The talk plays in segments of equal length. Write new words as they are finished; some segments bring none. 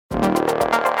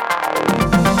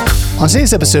On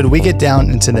today's episode, we get down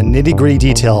into the nitty-gritty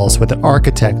details with an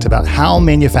architect about how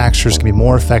manufacturers can be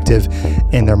more effective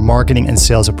in their marketing and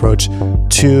sales approach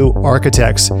to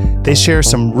architects. They share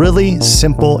some really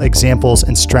simple examples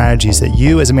and strategies that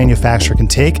you as a manufacturer can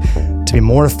take to be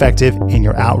more effective in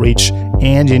your outreach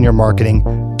and in your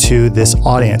marketing to this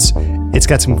audience. It's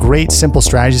got some great simple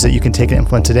strategies that you can take and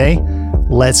implement today.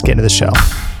 Let's get into the show.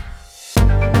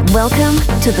 Welcome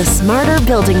to the Smarter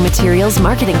Building Materials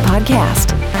Marketing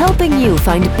Podcast, helping you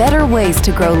find better ways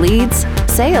to grow leads,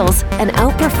 sales, and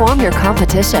outperform your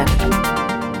competition.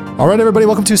 All right, everybody,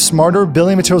 welcome to Smarter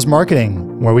Building Materials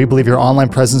Marketing, where we believe your online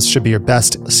presence should be your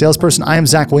best salesperson. I am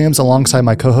Zach Williams, alongside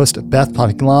my co-host, Beth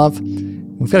Povic-Love.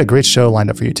 We've got a great show lined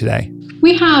up for you today.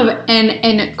 We have an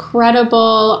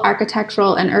incredible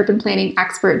architectural and urban planning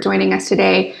expert joining us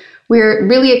today. We're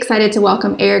really excited to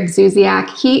welcome Eric Zuziak.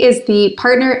 He is the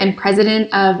partner and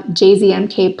president of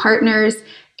JZMK Partners.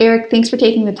 Eric, thanks for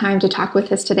taking the time to talk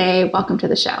with us today. Welcome to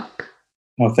the show.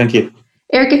 Well, thank you.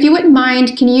 Eric, if you wouldn't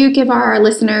mind, can you give our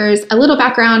listeners a little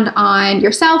background on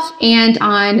yourself and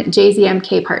on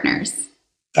JZMK Partners?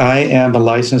 I am a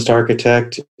licensed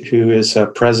architect who is a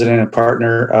president and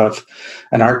partner of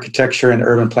an architecture and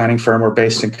urban planning firm. We're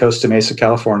based in Costa Mesa,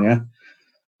 California.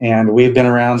 And we've been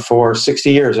around for 60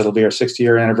 years. It'll be our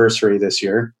 60-year anniversary this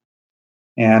year.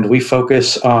 And we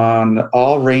focus on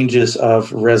all ranges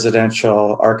of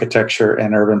residential architecture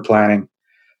and urban planning,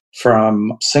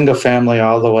 from single family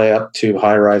all the way up to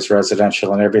high-rise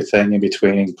residential and everything in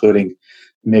between, including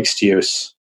mixed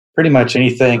use. Pretty much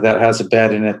anything that has a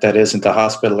bed in it that isn't a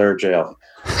hospital or a jail.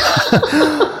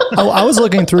 I was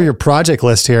looking through your project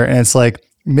list here, and it's like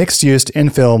mixed use,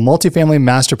 infill, multifamily,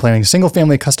 master planning, single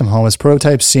family, custom homes,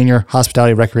 prototype, senior,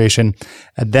 hospitality, recreation,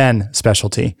 and then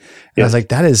specialty. And I was like,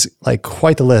 that is like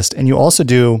quite the list. And you also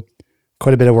do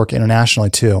quite a bit of work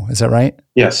internationally too. Is that right?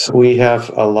 Yes, we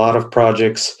have a lot of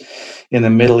projects in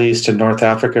the Middle East and North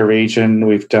Africa region.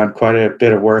 We've done quite a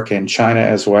bit of work in China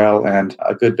as well, and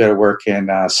a good bit of work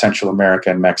in Central America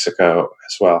and Mexico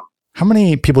as well. How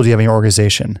many people do you have in your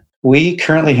organization? We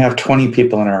currently have 20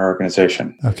 people in our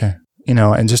organization. Okay. You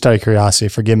know, and just out of curiosity,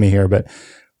 forgive me here, but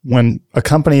when a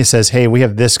company says, hey, we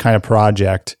have this kind of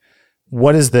project,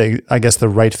 what is the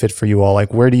right fit for you all?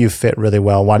 Like, where do you fit really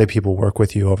well? Why do people work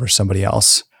with you over somebody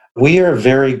else? We are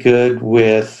very good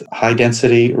with high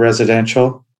density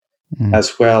residential,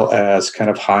 as well as kind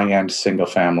of high-end single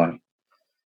family.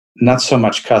 Not so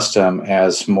much custom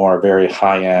as more very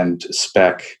high-end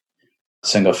spec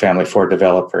single family for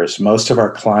developers. Most of our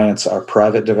clients are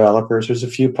private developers. There's a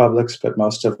few publics, but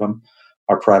most of them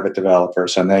are private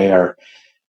developers, and they are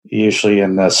usually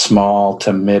in the small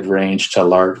to mid-range to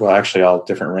large, well, actually all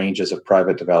different ranges of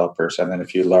private developers, and then a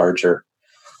few larger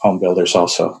home builders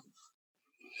also.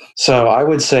 So I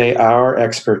would say our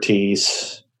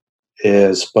expertise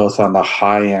is both on the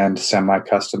high-end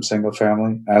semi-custom single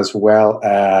family, as well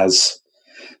as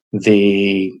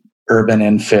the urban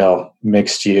infill,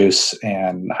 mixed use,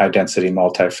 and high-density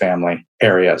multifamily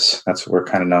areas. That's what we're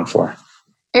kind of known for.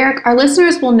 Eric, our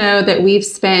listeners will know that we've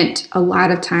spent a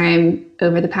lot of time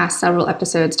over the past several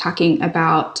episodes talking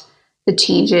about the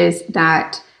changes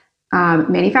that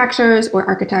manufacturers or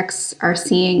architects are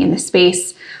seeing in the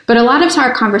space. But a lot of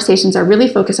our conversations are really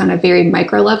focused on a very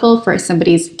micro level for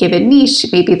somebody's given niche,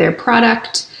 maybe their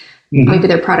product, maybe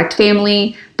their product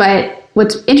family. But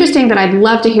what's interesting that I'd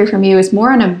love to hear from you is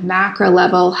more on a macro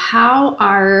level. How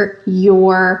are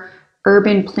your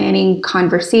urban planning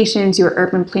conversations, your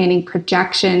urban planning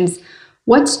projections?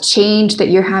 What's changed that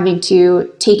you're having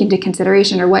to take into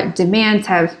consideration, or what demands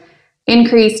have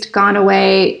increased, gone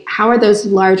away? How are those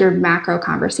larger macro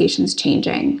conversations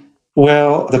changing?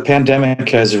 Well, the pandemic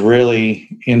has really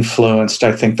influenced,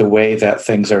 I think, the way that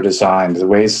things are designed, the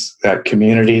ways that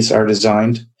communities are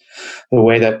designed, the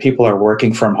way that people are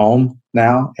working from home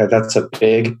now. That's a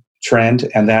big trend,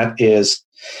 and that is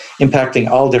impacting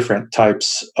all different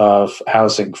types of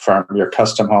housing, from your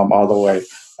custom home all the way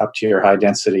up to your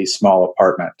high-density small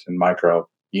apartment and micro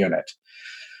unit.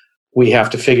 We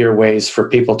have to figure ways for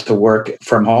people to work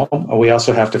from home. We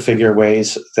also have to figure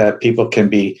ways that people can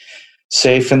be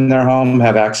safe in their home,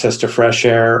 have access to fresh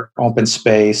air, open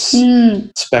space,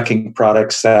 speccing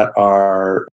products that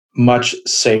are much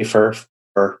safer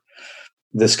for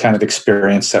this kind of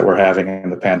experience that we're having in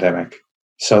the pandemic.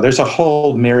 So there's a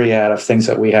whole myriad of things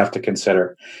that we have to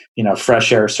consider. You know,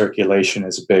 fresh air circulation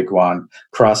is a big one.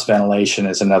 Cross ventilation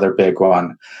is another big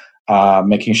one.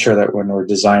 Making sure that when we're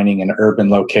designing in urban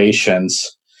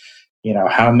locations, you know,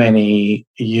 how many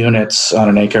units on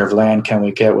an acre of land can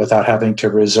we get without having to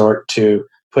resort to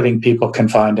putting people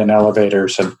confined in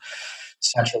elevators and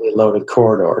centrally loaded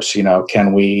corridors?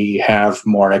 Can we have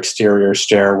more exterior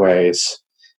stairways?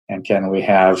 And can we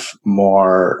have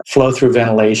more flow-through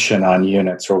ventilation on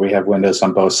units where we have windows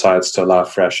on both sides to allow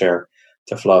fresh air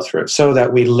to flow through, so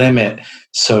that we limit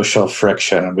social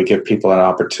friction and we give people an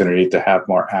opportunity to have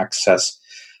more access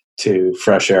to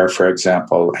fresh air, for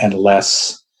example, and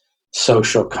less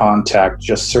social contact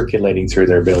just circulating through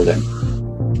their building.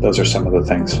 Those are some of the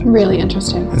things. Really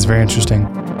interesting. It's very interesting.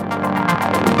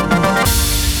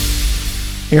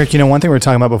 Eric, one thing we were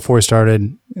talking about before we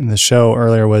started in the show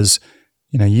earlier was,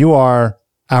 you are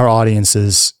our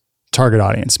audience's target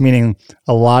audience, meaning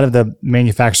a lot of the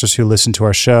manufacturers who listen to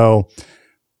our show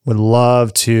would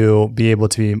love to be able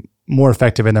to be more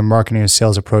effective in their marketing and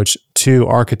sales approach to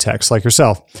architects like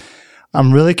yourself.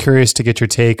 I'm really curious to get your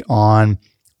take on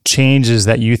changes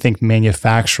that you think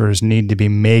manufacturers need to be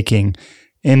making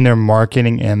in their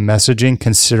marketing and messaging,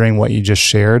 considering what you just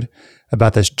shared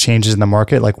about the changes in the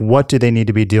market. Like, what do they need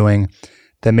to be doing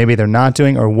that maybe they're not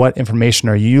doing, or what information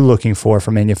are you looking for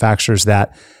from manufacturers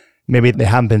that maybe they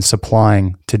haven't been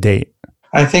supplying to date?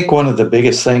 I think one of the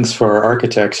biggest things for our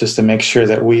architects is to make sure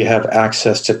that we have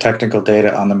access to technical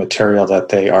data on the material that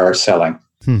they are selling,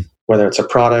 whether it's a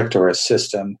product or a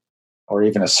system or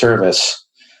even a service.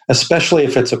 Especially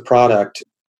if it's a product,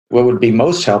 what would be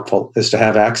most helpful is to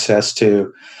have access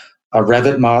to a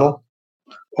Revit model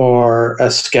or a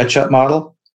SketchUp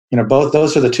model. Both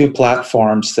those are the two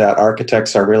platforms that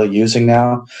architects are really using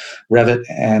now, Revit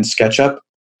and SketchUp.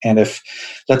 And if,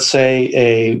 let's say,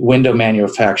 a window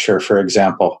manufacturer, for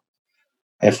example,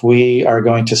 if we are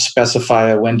going to specify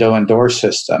a window and door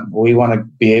system, we want to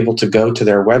be able to go to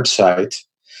their website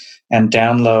and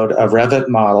download a Revit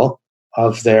model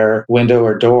of their window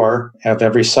or door of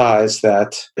every size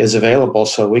that is available,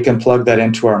 so we can plug that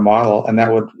into our model, and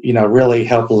that would really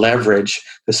help leverage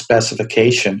the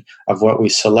specification of what we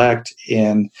select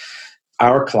in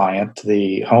our client,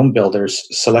 the home builder's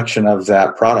selection of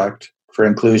that product for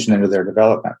inclusion into their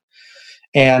development.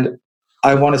 And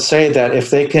I want to say that if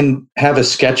they can have a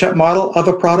SketchUp model of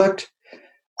a product,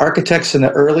 architects in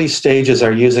the early stages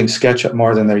are using SketchUp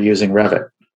more than they're using Revit.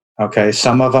 Okay,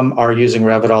 some of them are using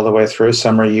Revit all the way through.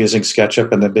 Some are using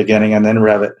SketchUp in the beginning and then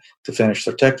Revit to finish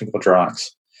their technical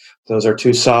drawings. Those are two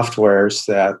softwares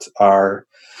that are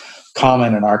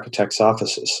common in architects'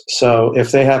 offices. So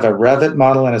if they have a Revit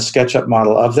model and a SketchUp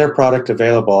model of their product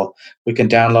available, we can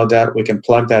download that. We can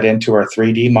plug that into our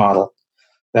 3D model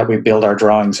that we build our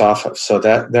drawings off of. So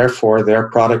that, therefore, their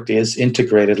product is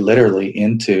integrated literally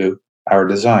into our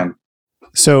design.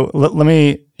 So let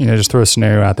me, just throw a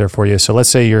scenario out there for you. So let's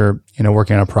say you're,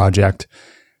 working on a project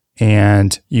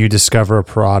and you discover a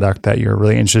product that you're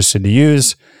really interested to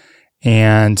use,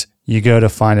 and you go to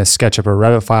find a SketchUp or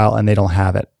Revit file and they don't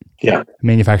have it. Yeah. The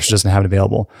manufacturer doesn't have it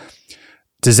available.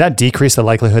 Does that decrease the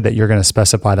likelihood that you're going to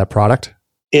specify that product?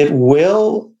 It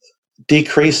will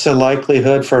decrease the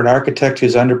likelihood for an architect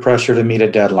who's under pressure to meet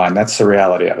a deadline. That's the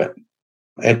reality of it.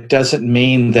 It doesn't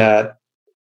mean that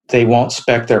they won't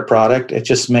spec their product. It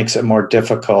just makes it more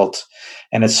difficult,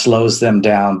 and it slows them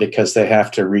down because they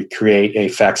have to recreate a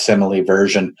facsimile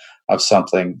version of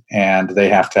something, and they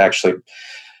have to actually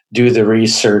do the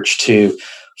research to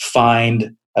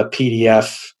find a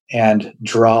PDF and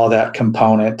draw that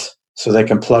component so they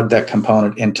can plug that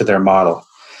component into their model.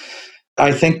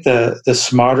 I think the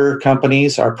smarter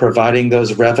companies are providing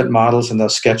those Revit models and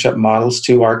those SketchUp models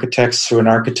to architects through an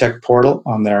architect portal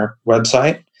on their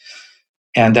website.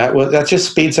 And that just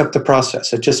speeds up the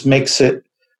process. It just makes it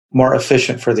more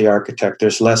efficient for the architect.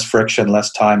 There's less friction,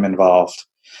 less time involved.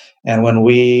 And when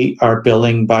we are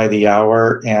billing by the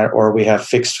hour or we have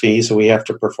fixed fees that we have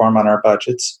to perform on our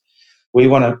budgets, we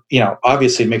want to,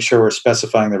 obviously make sure we're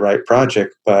specifying the right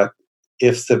project. But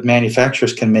if the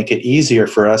manufacturers can make it easier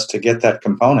for us to get that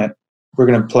component, we're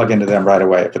going to plug into them right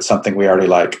away if it's something we already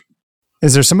like.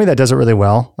 Is there somebody that does it really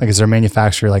well? Like, is there a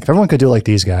manufacturer, like, if everyone could do it like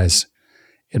these guys,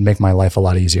 it'd make my life a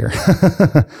lot easier.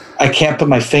 I can't put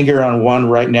my finger on one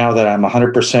right now that I'm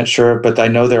 100% sure of, but I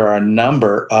know there are a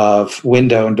number of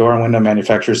window and door and window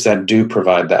manufacturers that do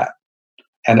provide that,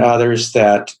 and others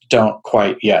that don't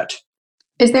quite yet.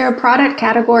 Is there a product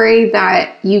category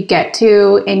that you get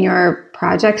to in your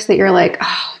projects that you're like,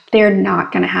 oh, they're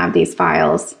not going to have these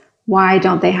files? Why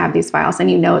don't they have these files? And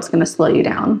it's going to slow you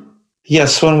down.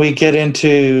 Yes, when we get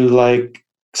into like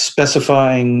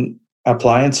specifying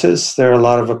appliances, there are a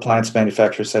lot of appliance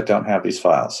manufacturers that don't have these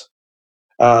files.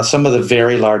 Some of the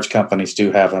very large companies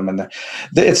do have them, and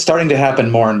it's starting to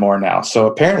happen more and more now. So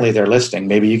apparently they're listening.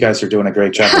 Maybe you guys are doing a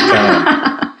great job of telling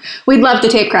them. We'd love to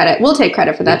take credit. We'll take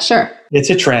credit for that, sure.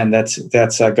 It's a trend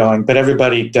that's going, but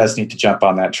everybody does need to jump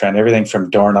on that trend. Everything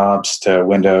from doorknobs to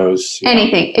windows.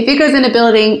 Anything. If it goes in a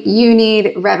building, you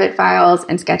need Revit files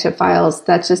and SketchUp files.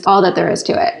 That's just all that there is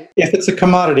to it. If it's a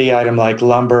commodity item like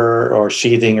lumber or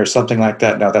sheathing or something like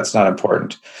that, no, that's not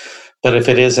important. But if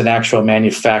it is an actual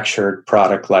manufactured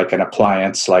product, like an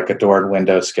appliance, like a door and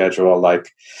window schedule,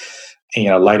 like,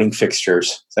 lighting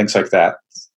fixtures, things like that,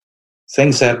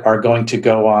 things that are going to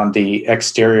go on the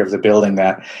exterior of the building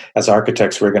that as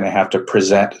architects we're going to have to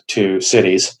present to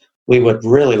cities, we would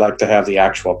really like to have the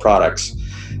actual products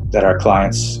that our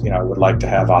clients, would like to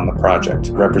have on the project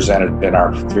represented in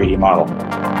our 3D model.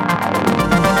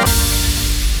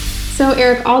 So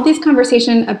Eric, all these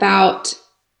conversation about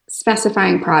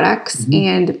specifying products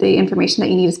and the information that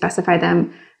you need to specify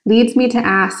them leads me to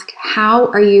ask, how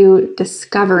are you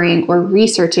discovering or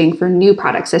researching for new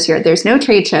products this year? There's no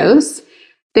trade shows.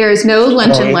 There's no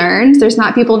lunch and learns. There's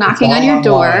not people knocking on your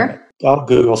door. All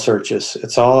Google searches.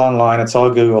 It's all online. It's all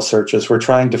Google searches. We're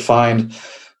trying to find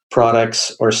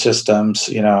products or systems.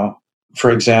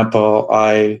 For example,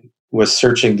 I was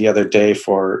searching the other day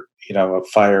for, a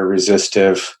fire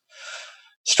resistive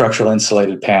structural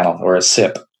insulated panel, or a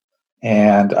SIP.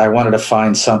 And I wanted to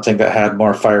find something that had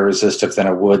more fire resistive than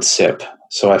a wood SIP.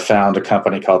 So I found a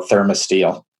company called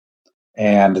Thermosteel,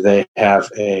 and they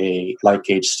have a light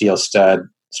gauge steel stud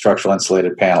structural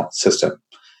insulated panel system.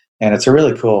 And it's a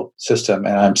really cool system.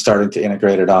 And I'm starting to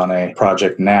integrate it on a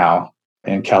project now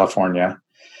in California.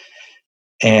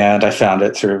 And I found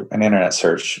it through an internet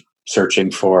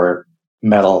searching for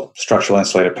metal structural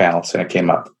insulated panels, and it came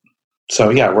up. So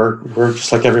yeah, we're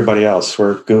just like everybody else.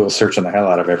 We're Google searching the hell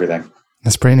out of everything.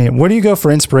 That's pretty neat. Where do you go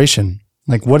for inspiration?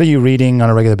 Like, what are you reading on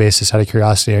a regular basis out of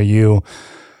curiosity? Are you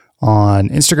on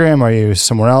Instagram? Are you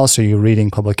somewhere else? Are you reading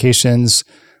publications?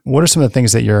 What are some of the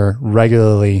things that you're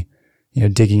regularly,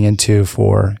 digging into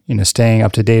for, staying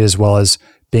up to date as well as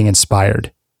being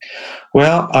inspired?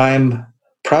 Well, I'm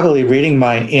probably reading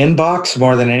my inbox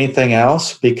more than anything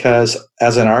else, because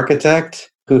as an architect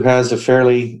who has a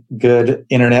fairly good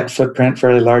internet footprint,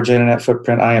 fairly large internet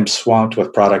footprint, I am swamped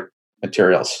with product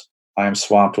materials. I am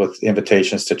swamped with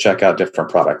invitations to check out different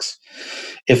products.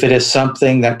 If it is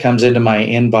something that comes into my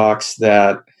inbox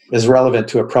that is relevant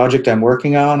to a project I'm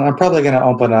working on, I'm probably going to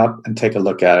open up and take a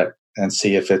look at it and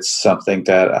see if it's something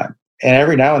that, and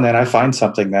every now and then I find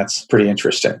something that's pretty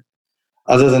interesting.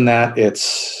 Other than that,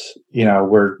 it's,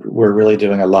 we're really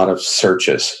doing a lot of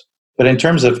searches. But in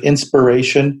terms of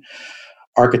inspiration,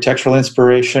 architectural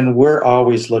inspiration, we're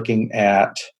always looking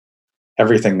at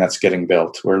everything that's getting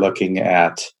built. We're looking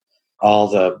at all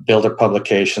the builder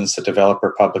publications, the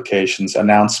developer publications,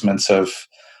 announcements of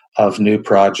new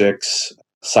projects,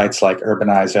 sites like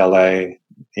Urbanize LA,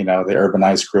 the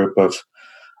Urbanize group of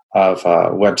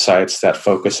websites that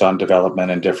focus on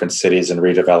development in different cities and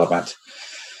redevelopment.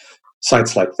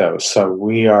 Sites like those. So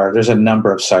there's a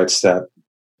number of sites that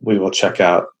we will check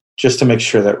out just to make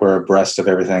sure that we're abreast of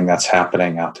everything that's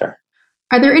happening out there.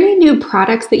 Are there any new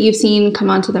products that you've seen come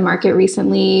onto the market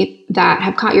recently that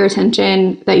have caught your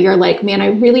attention that you're like, man, I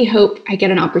really hope I get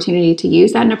an opportunity to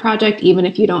use that in a project, even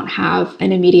if you don't have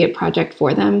an immediate project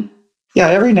for them? Yeah,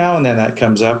 every now and then that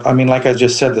comes up. I mean, like I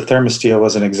just said, the Thermosteel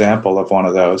was an example of one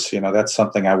of those. That's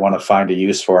something I want to find a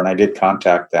use for, and I did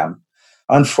contact them.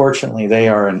 Unfortunately, they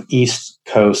are an East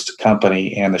Coast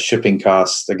company, and the shipping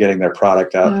costs of getting their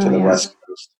product out to the West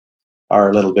Coast are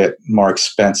a little bit more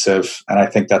expensive, and I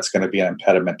think that's going to be an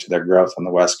impediment to their growth on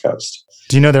the West Coast.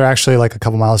 Do you know they're actually like a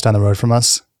couple miles down the road from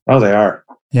us? Oh, they are.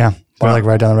 Yeah, they're like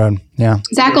right down the road. Yeah.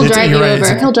 Zach will drive you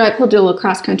over. He'll do a little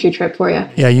cross-country trip for you.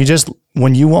 Yeah,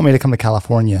 when you want me to come to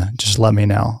California, just let me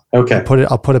know. Okay.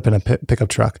 I'll put it in a pickup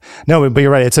truck. No, but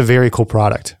you're right. It's a very cool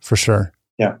product for sure.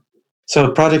 Yeah. So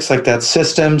projects like that,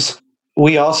 systems.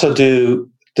 We also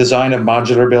do design of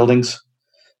modular buildings.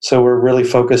 So we're really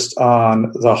focused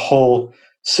on the whole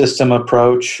system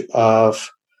approach of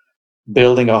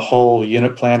building a whole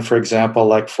unit plan, for example,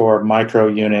 like for micro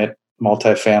unit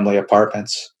multifamily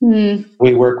apartments.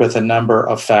 We work with a number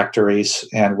of factories,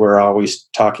 and we're always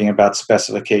talking about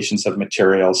specifications of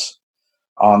materials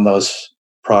on those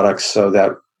products so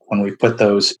that when we put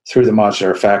those through the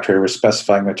modular factory, we're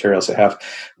specifying materials that have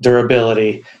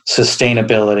durability,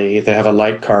 sustainability, they have a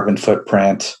light carbon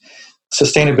footprint.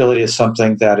 Sustainability is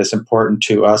something that is important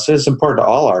to us. It's important to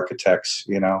all architects,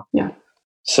 Yeah.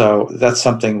 So that's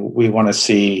something we want to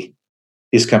see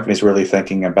these companies really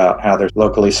thinking about, how they're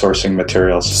locally sourcing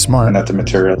materials. Smart. And that the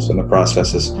materials and the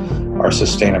processes are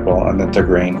sustainable and that they're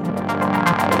green.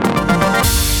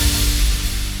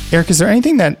 Eric, is there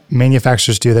anything that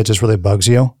manufacturers do that just really bugs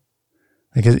you?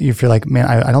 Like you feel like, man,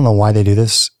 I don't know why they do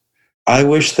this. I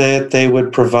wish that they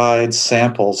would provide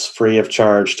samples free of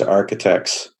charge to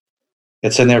architects.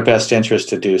 It's in their best interest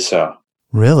to do so.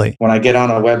 Really? When I get on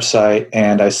a website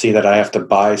and I see that I have to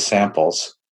buy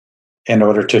samples in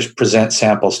order to present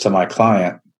samples to my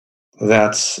client,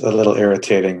 that's a little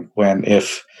irritating when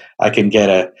if I can get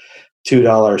a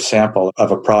 $2 sample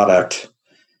of a product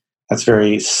that's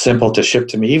very simple to ship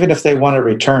to me. Even if they want it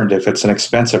returned, if it's an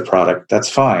expensive product, that's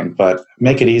fine. But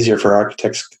make it easier for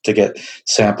architects to get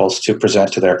samples to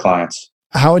present to their clients.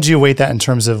 How would you weight that in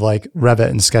terms of like Revit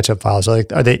and SketchUp files? Are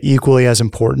they equally as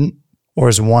important, or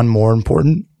is one more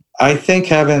important? I think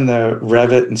having the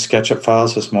Revit and SketchUp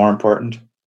files is more important.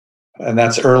 And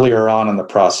that's earlier on in the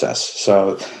process.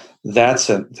 So that's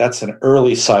an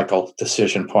early cycle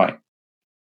decision point,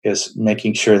 is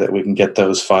making sure that we can get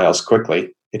those files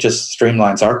quickly. It just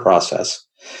streamlines our process.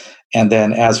 And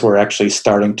then as we're actually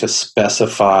starting to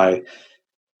specify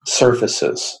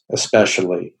surfaces,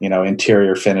 especially,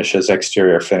 interior finishes,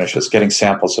 exterior finishes, getting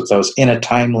samples of those in a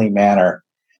timely manner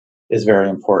is very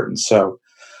important. So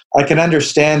I can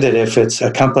understand it if it's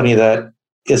a company that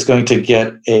is going to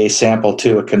get a sample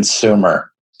to a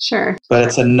consumer. Sure. But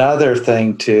it's another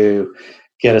thing to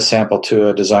get a sample to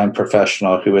a design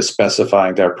professional who is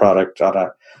specifying their product on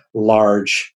a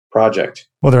large project.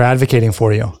 Well, they're advocating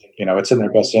for you. It's in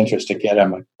their best interest to get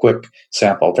them a quick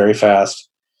sample very fast.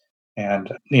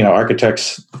 And,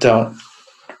 architects don't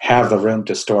have the room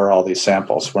to store all these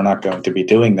samples. We're not going to be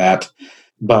doing that,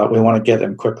 but we want to get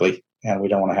them quickly and we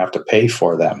don't want to have to pay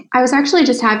for them. I was actually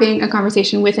just having a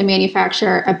conversation with a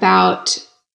manufacturer about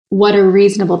what a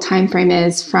reasonable time frame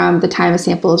is from the time a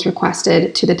sample is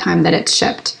requested to the time that it's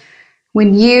shipped.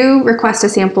 When you request a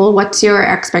sample, what's your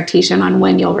expectation on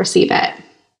when you'll receive it?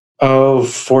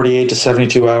 48 to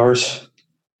 72 hours,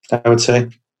 I would say.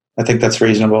 I think that's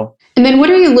reasonable. And then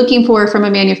what are you looking for from a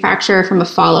manufacturer from a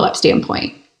follow-up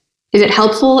standpoint? Is it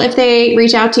helpful if they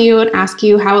reach out to you and ask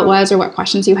you how it was or what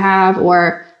questions you have?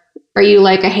 Or are you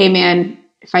like hey man,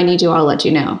 if I need you, I'll let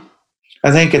you know?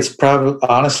 I think it's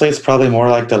probably more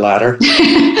like the latter.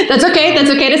 That's okay.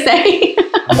 That's okay to say.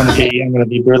 I'm going to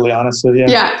be brutally honest with you.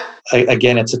 Yeah.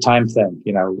 Again, it's a time thing.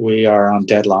 We are on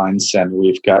deadlines and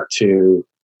we've got to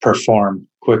perform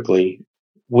quickly.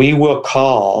 We will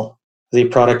call the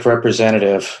product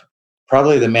representative.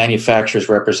 Probably the manufacturer's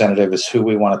representative is who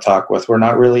we want to talk with. We're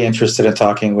not really interested in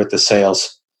talking with the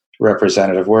sales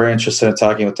representative. We're interested in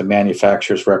talking with the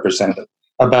manufacturer's representative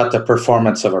about the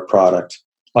performance of a product,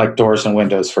 like doors and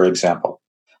windows, for example.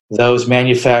 Those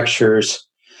manufacturers,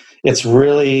 it's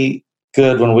really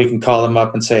good when we can call them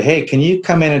up and say, hey, can you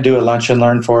come in and do a lunch and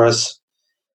learn for us?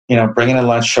 Bring in a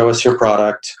lunch, show us your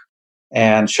product,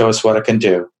 and show us what it can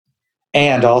do.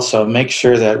 And also make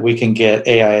sure that we can get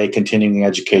AIA continuing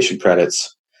education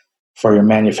credits for your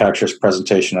manufacturer's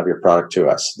presentation of your product to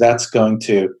us. That's going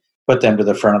to put them to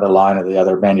the front of the line of the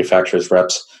other manufacturers'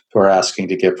 reps who are asking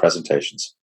to give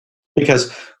presentations.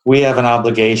 Because we have an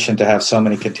obligation to have so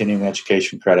many continuing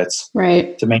education credits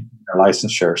right to maintain their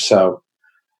licensure. So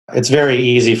it's very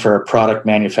easy for a product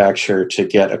manufacturer to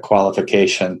get a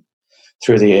qualification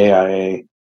through the AIA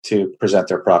to present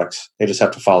their products. They just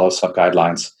have to follow some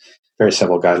guidelines, very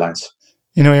simple guidelines.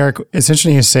 Eric, it's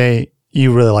interesting you say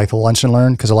you really like the lunch and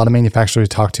learn, because a lot of manufacturers we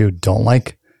talk to don't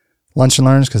like lunch and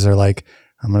learns because they're like,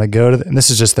 I'm going to go to, and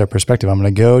this is just their perspective, I'm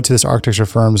going to go to this architecture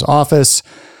firm's office,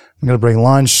 I'm going to bring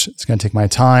lunch, it's going to take my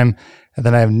time, and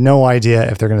then I have no idea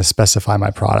if they're going to specify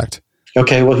my product.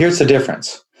 Okay, well, here's the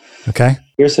difference. Okay.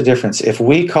 Here's the difference. If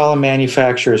we call a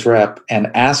manufacturer's rep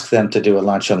and ask them to do a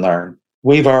lunch and learn,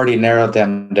 we've already narrowed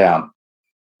them down.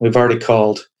 We've already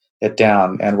culled it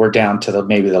down, and we're down to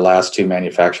maybe the last two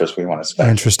manufacturers we want to spec.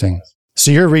 Interesting. So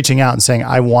you're reaching out and saying,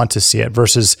 I want to see it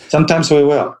versus... Sometimes we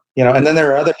will. And then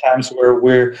there are other times where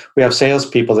we have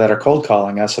salespeople that are cold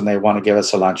calling us and they want to give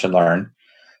us a lunch and learn.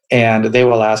 And they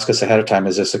will ask us ahead of time,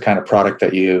 is this the kind of product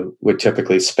that you would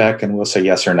typically spec? And we'll say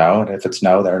yes or no. And if it's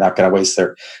no, they're not going to waste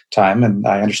their time. And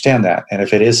I understand that. And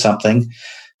if it is something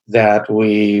that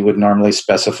we would normally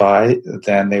specify,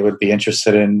 then they would be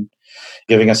interested in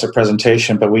giving us a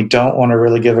presentation. But we don't want to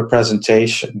really give a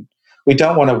presentation. We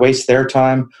don't want to waste their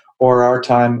time or our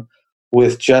time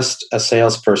with just a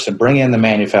salesperson. Bring in the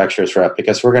manufacturer's rep,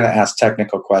 because we're going to ask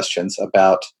technical questions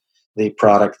about the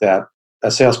product that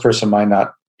a salesperson might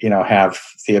not have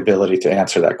the ability to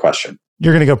answer that question.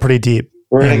 You're going to go pretty deep.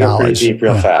 We're going to go pretty deep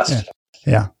real fast.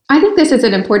 Yeah. I think this is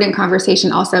an important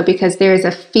conversation also because there's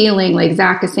a feeling like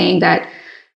Zach is saying that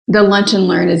the lunch and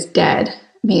learn is dead,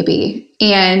 maybe.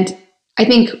 And I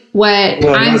think what it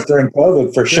was during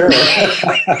COVID for sure.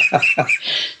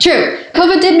 True.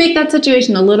 COVID did make that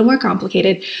situation a little more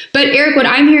complicated. But Eric, what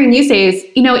I'm hearing you say is,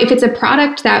 if it's a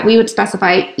product that we would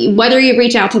specify, whether you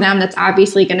reach out to them, that's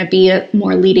obviously going to be a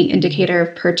more leading indicator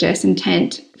of purchase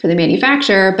intent for the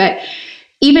manufacturer. But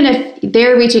even if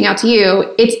they're reaching out to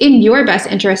you, it's in your best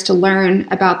interest to learn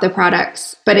about the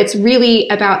products, but it's really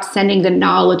about sending the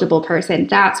knowledgeable person.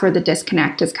 That's where the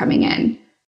disconnect is coming in.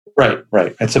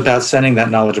 Right. It's about sending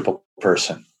that knowledgeable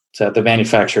person, so the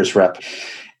manufacturer's rep.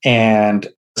 And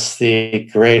it's the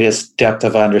greatest depth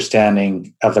of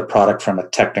understanding of the product from a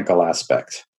technical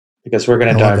aspect, because we're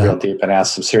going to dive real deep and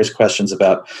ask some serious questions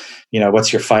about,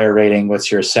 what's your fire rating,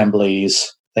 what's your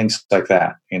assemblies, things like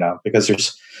that,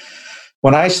 because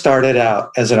when I started out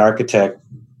as an architect,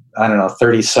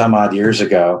 30 some odd years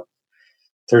ago,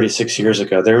 36 years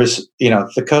ago, there was,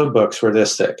 the code books were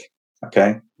this thick.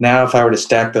 Okay. Now, if I were to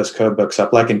stack those code books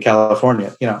up, like in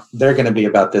California, they're going to be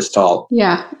about this tall.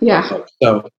 Yeah.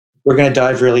 So we're going to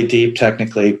dive really deep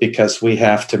technically, because we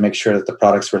have to make sure that the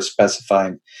products we're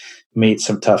specifying meet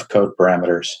some tough code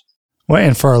parameters. Well,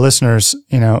 and for our listeners,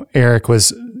 Eric was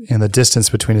the distance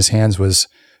between his hands was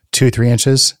 2-3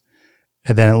 inches.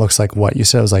 And then it looks like what you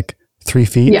said, it was like 3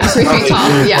 feet. Yeah, 3 feet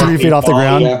tall. Yeah. 3 feet off the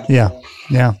ground. Yeah.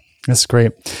 That's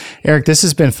great. Eric, this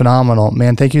has been phenomenal.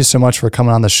 Man, thank you so much for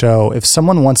coming on the show. If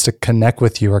someone wants to connect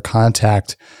with you or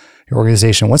contact your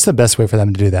organization, what's the best way for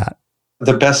them to do that?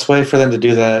 The best way for them to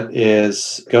do that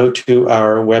is go to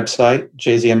our website,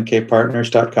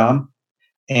 jzmkpartners.com,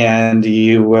 and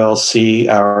you will see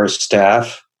our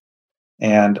staff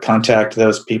and contact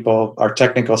those people, our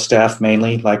technical staff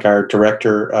mainly, like our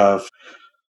director of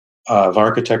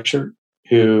architecture,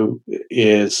 who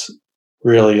is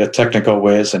really a technical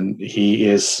whiz, and he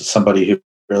is somebody who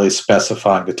really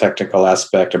specifying the technical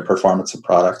aspect and performance of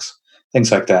products,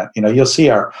 things like that. You'll see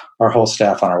our whole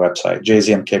staff on our website,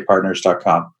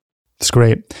 jzmkpartners.com. That's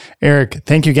great. Eric,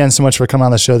 thank you again so much for coming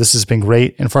on the show. This has been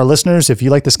great. And for our listeners, if you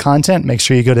like this content, make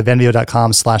sure you go to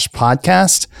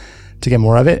vendio.com/podcast to get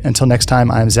more of it. Until next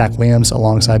time, I'm Zach Williams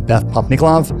alongside Beth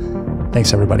Popnikolov.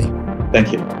 Thanks, everybody.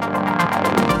 Thank you.